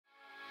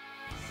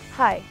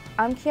Hi,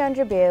 I'm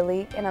Keandra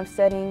Bailey, and I'm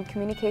studying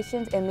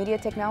Communications and Media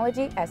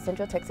Technology at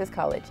Central Texas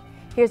College.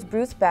 Here's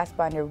Bruce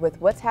Bassbinder with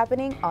what's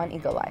happening on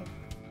Eagle Eye.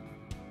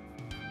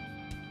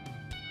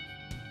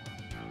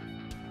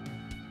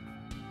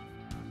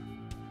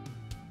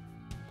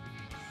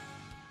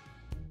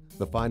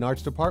 The Fine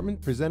Arts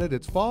Department presented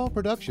its fall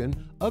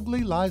production,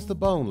 Ugly Lies the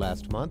Bone,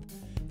 last month.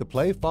 The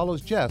play follows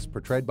Jess,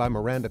 portrayed by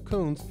Miranda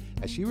Coons,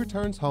 as she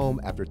returns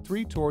home after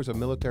 3 tours of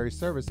military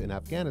service in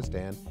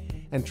Afghanistan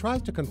and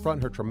tries to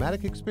confront her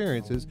traumatic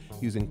experiences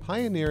using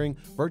pioneering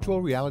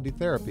virtual reality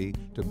therapy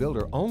to build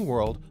her own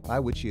world by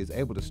which she is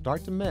able to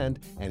start to mend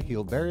and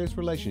heal various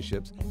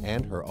relationships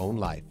and her own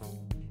life.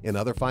 In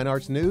other fine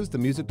arts news, the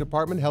music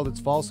department held its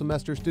fall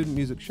semester student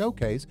music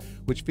showcase,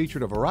 which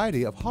featured a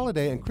variety of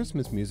holiday and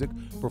Christmas music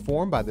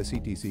performed by the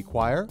CTC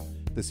Choir,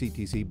 the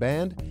CTC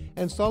Band,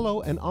 and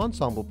solo and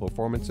ensemble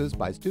performances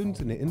by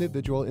students in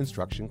individual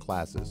instruction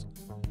classes.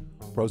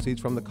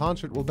 Proceeds from the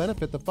concert will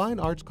benefit the Fine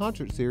Arts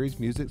Concert Series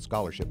Music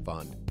Scholarship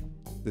Fund.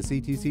 The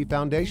CTC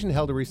Foundation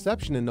held a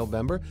reception in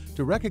November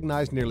to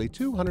recognize nearly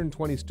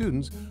 220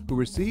 students who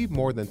received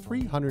more than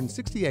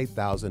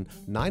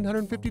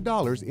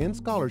 $368,950 in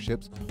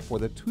scholarships for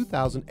the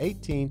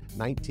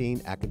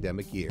 2018-19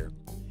 academic year.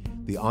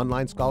 The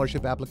online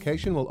scholarship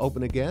application will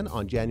open again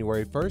on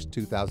January 1st,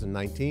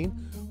 2019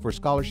 for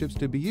scholarships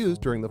to be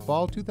used during the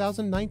fall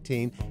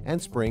 2019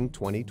 and spring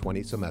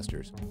 2020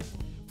 semesters.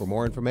 For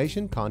more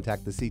information,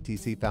 contact the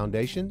CTC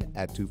Foundation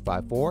at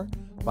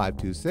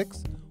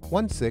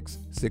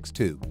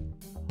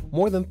 254-526-1662.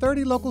 More than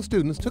 30 local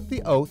students took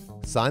the oath,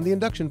 signed the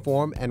induction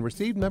form, and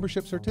received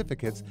membership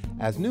certificates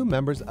as new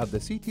members of the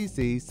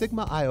CTC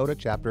Sigma Iota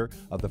chapter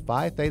of the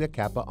Phi Theta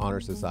Kappa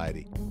Honor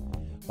Society.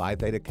 Phi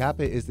Theta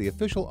Kappa is the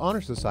official honor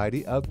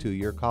society of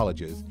 2-year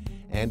colleges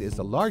and is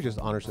the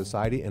largest honor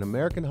society in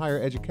American higher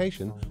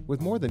education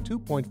with more than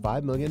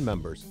 2.5 million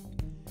members.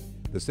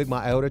 The Sigma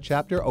Iota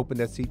chapter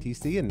opened at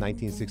CTC in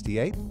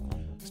 1968.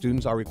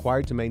 Students are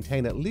required to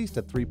maintain at least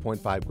a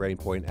 3.5 grade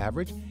point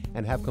average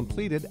and have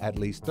completed at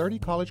least 30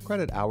 college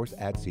credit hours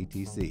at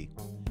CTC.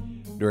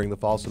 During the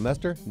fall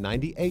semester,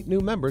 98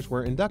 new members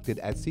were inducted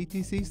at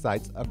CTC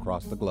sites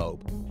across the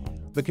globe.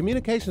 The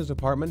Communications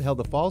Department held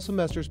the fall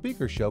semester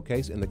speaker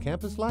showcase in the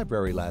campus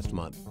library last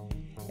month.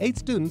 8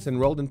 students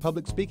enrolled in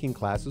public speaking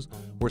classes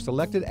were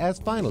selected as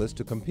finalists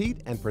to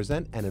compete and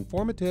present an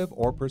informative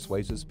or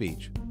persuasive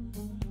speech.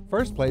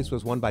 First place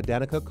was won by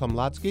Danica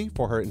Komlatsky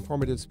for her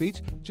informative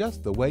speech,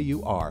 Just the Way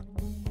You Are.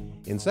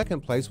 In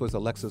second place was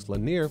Alexis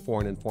Lanier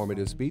for an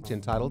informative speech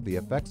entitled The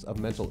Effects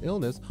of Mental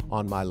Illness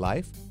on My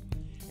Life.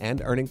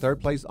 And earning third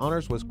place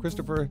honors was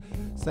Christopher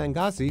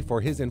Sangassi for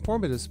his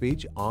informative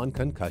speech on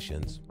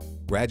concussions.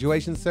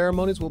 Graduation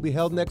ceremonies will be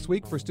held next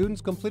week for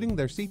students completing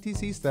their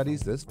CTC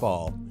studies this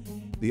fall.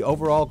 The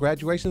overall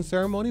graduation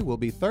ceremony will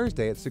be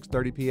Thursday at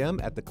 6:30 p.m.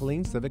 at the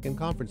Killeen Civic and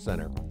Conference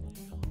Center.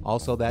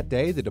 Also that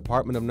day, the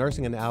Department of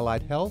Nursing and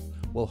Allied Health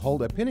will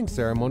hold a pinning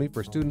ceremony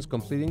for students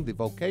completing the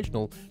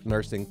vocational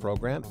nursing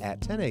program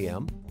at 10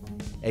 a.m.,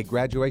 a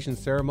graduation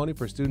ceremony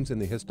for students in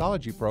the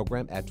histology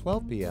program at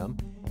 12 p.m.,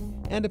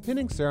 and a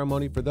pinning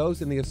ceremony for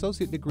those in the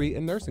associate degree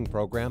in nursing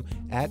program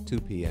at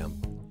 2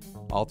 p.m.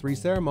 All 3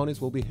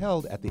 ceremonies will be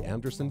held at the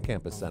Anderson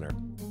Campus Center.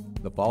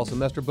 The fall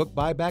semester book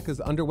buyback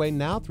is underway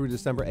now through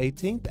December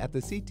 18th at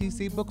the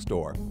CTC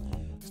bookstore.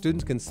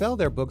 Students can sell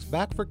their books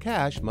back for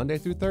cash Monday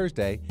through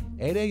Thursday,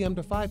 8 a.m.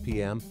 to 5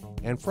 p.m.,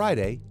 and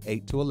Friday,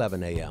 8 to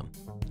 11 a.m.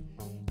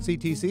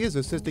 CTC is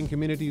assisting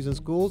Communities in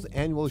Schools'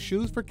 annual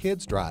Shoes for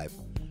Kids drive.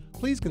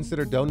 Please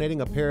consider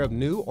donating a pair of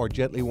new or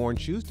gently worn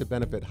shoes to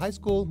benefit high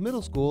school,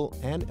 middle school,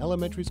 and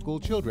elementary school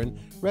children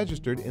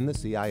registered in the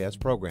CIS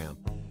program.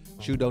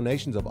 Shoe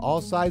donations of all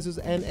sizes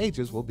and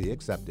ages will be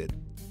accepted.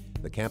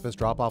 The campus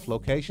drop-off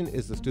location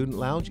is the Student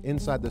Lounge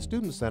inside the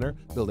Student Center,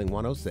 Building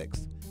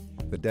 106.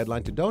 The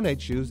deadline to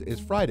donate shoes is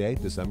Friday,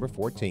 December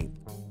 14th.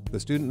 The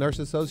Student Nurse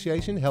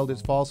Association held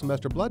its fall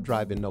semester blood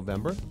drive in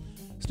November.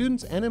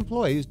 Students and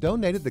employees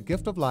donated the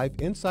gift of life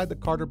inside the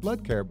Carter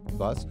Blood Care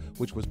bus,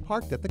 which was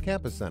parked at the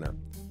campus center.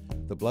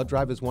 The blood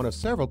drive is one of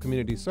several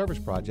community service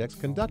projects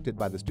conducted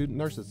by the Student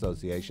Nurse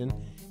Association,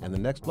 and the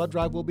next blood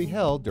drive will be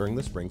held during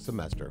the spring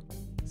semester.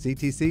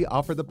 CTC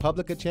offered the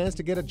public a chance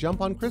to get a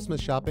jump on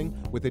Christmas shopping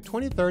with the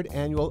 23rd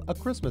annual A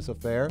Christmas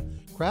Affair,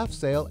 craft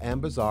sale,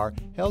 and bazaar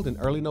held in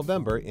early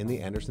November in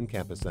the Anderson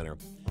Campus Center.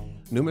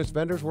 Numerous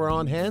vendors were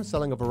on hand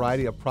selling a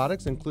variety of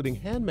products including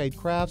handmade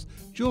crafts,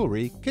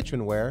 jewelry,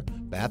 kitchenware,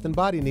 bath and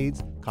body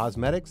needs,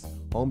 cosmetics,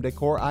 home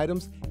decor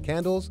items,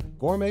 candles,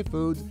 gourmet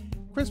foods,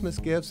 Christmas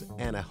gifts,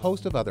 and a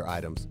host of other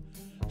items.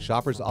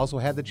 Shoppers also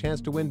had the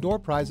chance to win door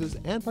prizes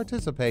and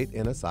participate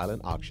in a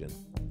silent auction.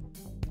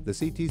 The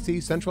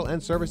CTC Central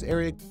and Service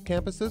Area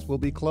campuses will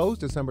be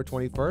closed December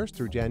 21st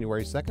through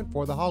January 2nd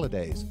for the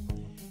holidays.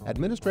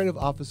 Administrative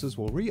offices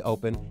will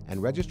reopen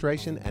and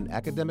registration and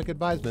academic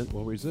advisement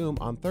will resume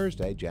on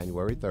Thursday,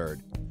 January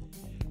 3rd.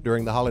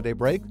 During the holiday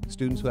break,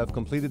 students who have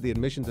completed the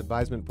admissions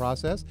advisement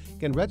process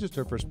can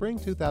register for spring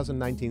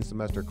 2019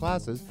 semester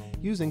classes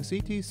using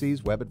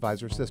CTC's Web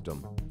Advisor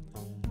system.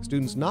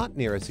 Students not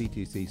near a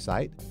CTC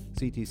site,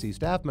 CTC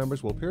staff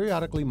members will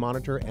periodically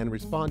monitor and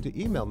respond to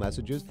email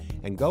messages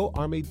and Go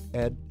Army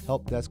Ed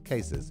help desk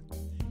cases.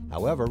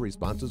 However,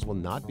 responses will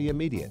not be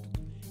immediate.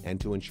 And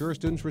to ensure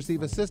students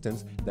receive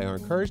assistance, they are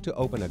encouraged to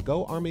open a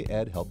Go Army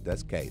Ed help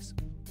desk case.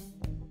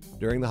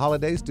 During the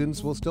holidays,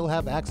 students will still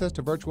have access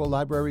to virtual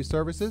library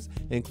services,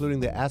 including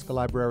the Ask a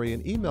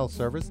Librarian email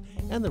service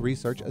and the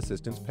Research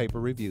Assistance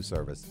Paper Review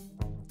service.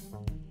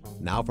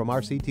 Now from our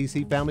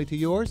CTC family to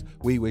yours,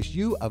 we wish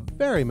you a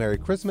very Merry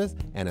Christmas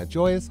and a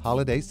joyous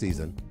holiday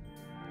season.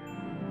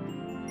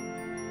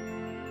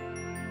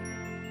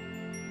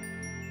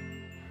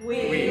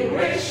 We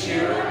wish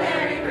you a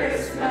Merry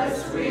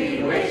Christmas.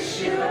 We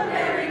wish you a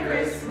Merry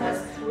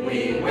Christmas.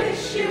 We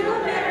wish you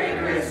a Merry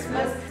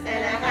Christmas and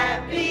a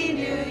Happy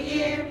New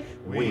Year.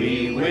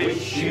 We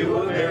wish you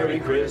a Merry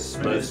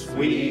Christmas.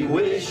 We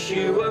wish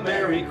you a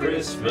Merry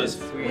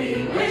Christmas.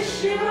 We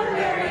wish you a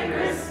Merry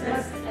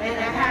Christmas and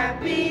a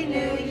Happy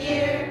New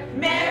Year.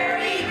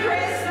 Merry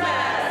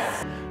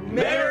Christmas!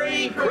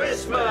 Merry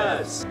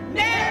Christmas!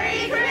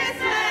 Merry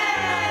Christmas!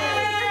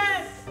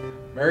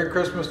 Merry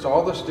Christmas to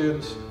all the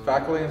students,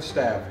 faculty, and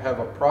staff. Have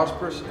a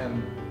prosperous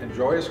and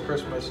joyous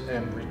Christmas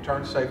and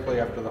return safely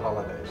after the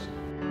holidays.